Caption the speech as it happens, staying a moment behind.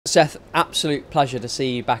Seth, absolute pleasure to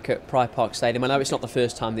see you back at Pride Park Stadium. I know it's not the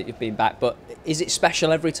first time that you've been back, but is it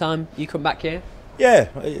special every time you come back here? Yeah,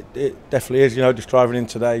 it definitely is. Just driving in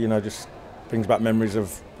today, just brings back memories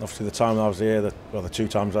of obviously the time I was here, the 2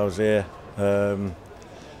 times I was here. Yeah,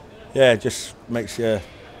 it just makes you,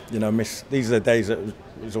 miss. These are the days that it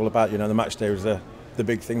was all about. The match day was the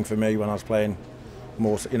big thing for me when I was playing.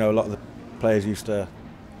 More, a lot of the players used to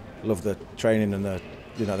love the training and the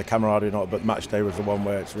camaraderie and all, but match day was the one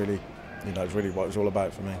where it's really, it's really what it was all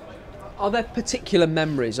about for me. Are there particular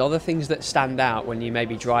memories? Are there things that stand out when you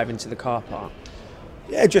maybe drive into the car park?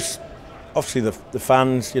 Yeah, just obviously the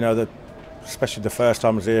fans, especially the first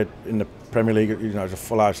time I was here in the Premier League, it was a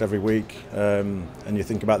full house every week, and you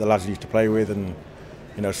think about the lads you used to play with and,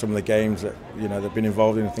 some of the games that, they've been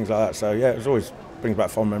involved in and things like that. So yeah, it always brings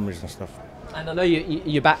back fond memories and stuff. And I know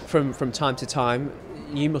you're back from time to time.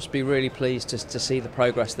 You must be really pleased to see the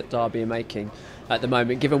progress that Derby are making at the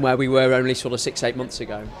moment, given where we were only sort of 6-8 months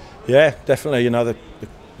ago. Yeah, definitely. The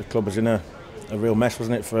club was in a real mess,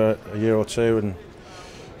 wasn't it, for a year or two, and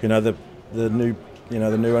the new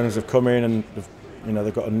owners have come in and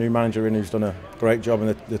they've got a new manager in who's done a great job,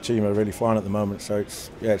 and the team are really flying at the moment. So it's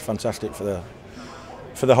fantastic for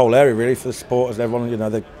the whole area, really, for the supporters and everyone.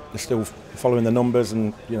 They're still following the numbers,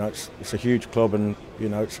 and it's a huge club, and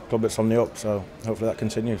it's a club that's on the up. So hopefully that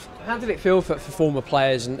continues. How did it feel for former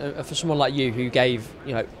players and for someone like you who gave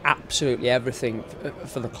absolutely everything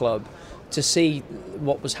for the club to see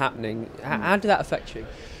what was happening? How did that affect you?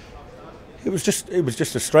 It was just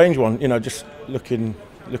a strange one. Just looking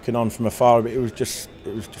on from afar. It was just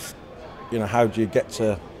how do you get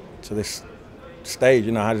to this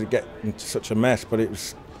stage? How did it get into such a mess? But it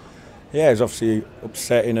was obviously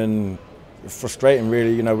upsetting and frustrating,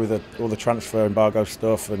 really. With all the transfer embargo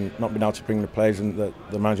stuff and not being able to bring the players in that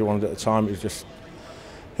the manager wanted at the time. It was just,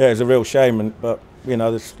 it was a real shame. But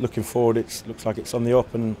looking forward, it looks like it's on the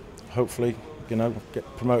up, and hopefully, get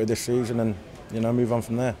promoted this season and move on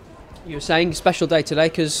from there. You were saying special day today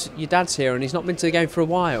because your dad's here and he's not been to the game for a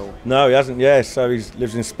while. No, he hasn't. Yeah, so he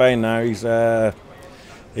lives in Spain now. His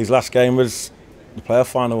last game was the playoff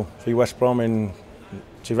final for West Brom in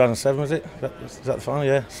 2007, was it? Is that the final?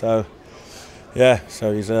 Yeah.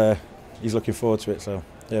 So he's looking forward to it. So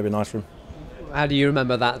yeah, it'll be nice for him. How do you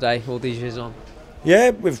remember that day, all these years on? Yeah,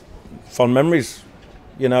 with fond memories.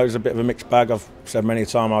 It was a bit of a mixed bag. I've said many a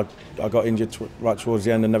time I got injured right towards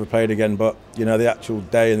the end and never played again. But the actual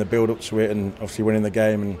day and the build up to it, and obviously winning the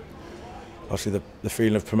game, and obviously the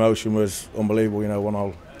feeling of promotion was unbelievable. One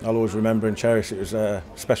I'll always remember and cherish. It was a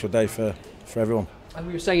special day for everyone. And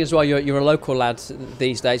we were saying as well, you're a local lad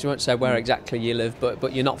these days. We won't say where exactly you live,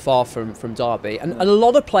 but you're not far from Derby. And a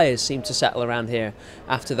lot of players seem to settle around here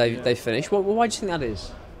after they finish. Why do you think that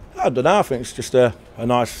is? I don't know. I think it's just a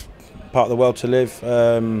nice part of the world to live.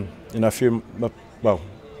 I've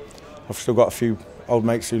still got a few old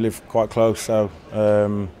mates who live quite close, so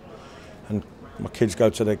and my kids go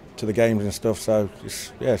to the games and stuff. So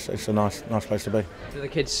it's a nice place to be. Do the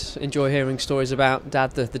kids enjoy hearing stories about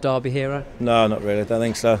Dad, the Derby hero? No, not really. I don't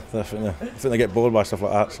think so. I think they get bored by stuff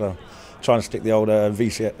like that. So trying to stick the old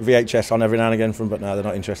VHS on every now and again for them, but no, they're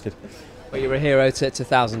not interested. Well, you're a hero to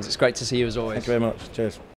thousands. It's great to see you as always. Thank you very much.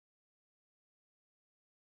 Cheers.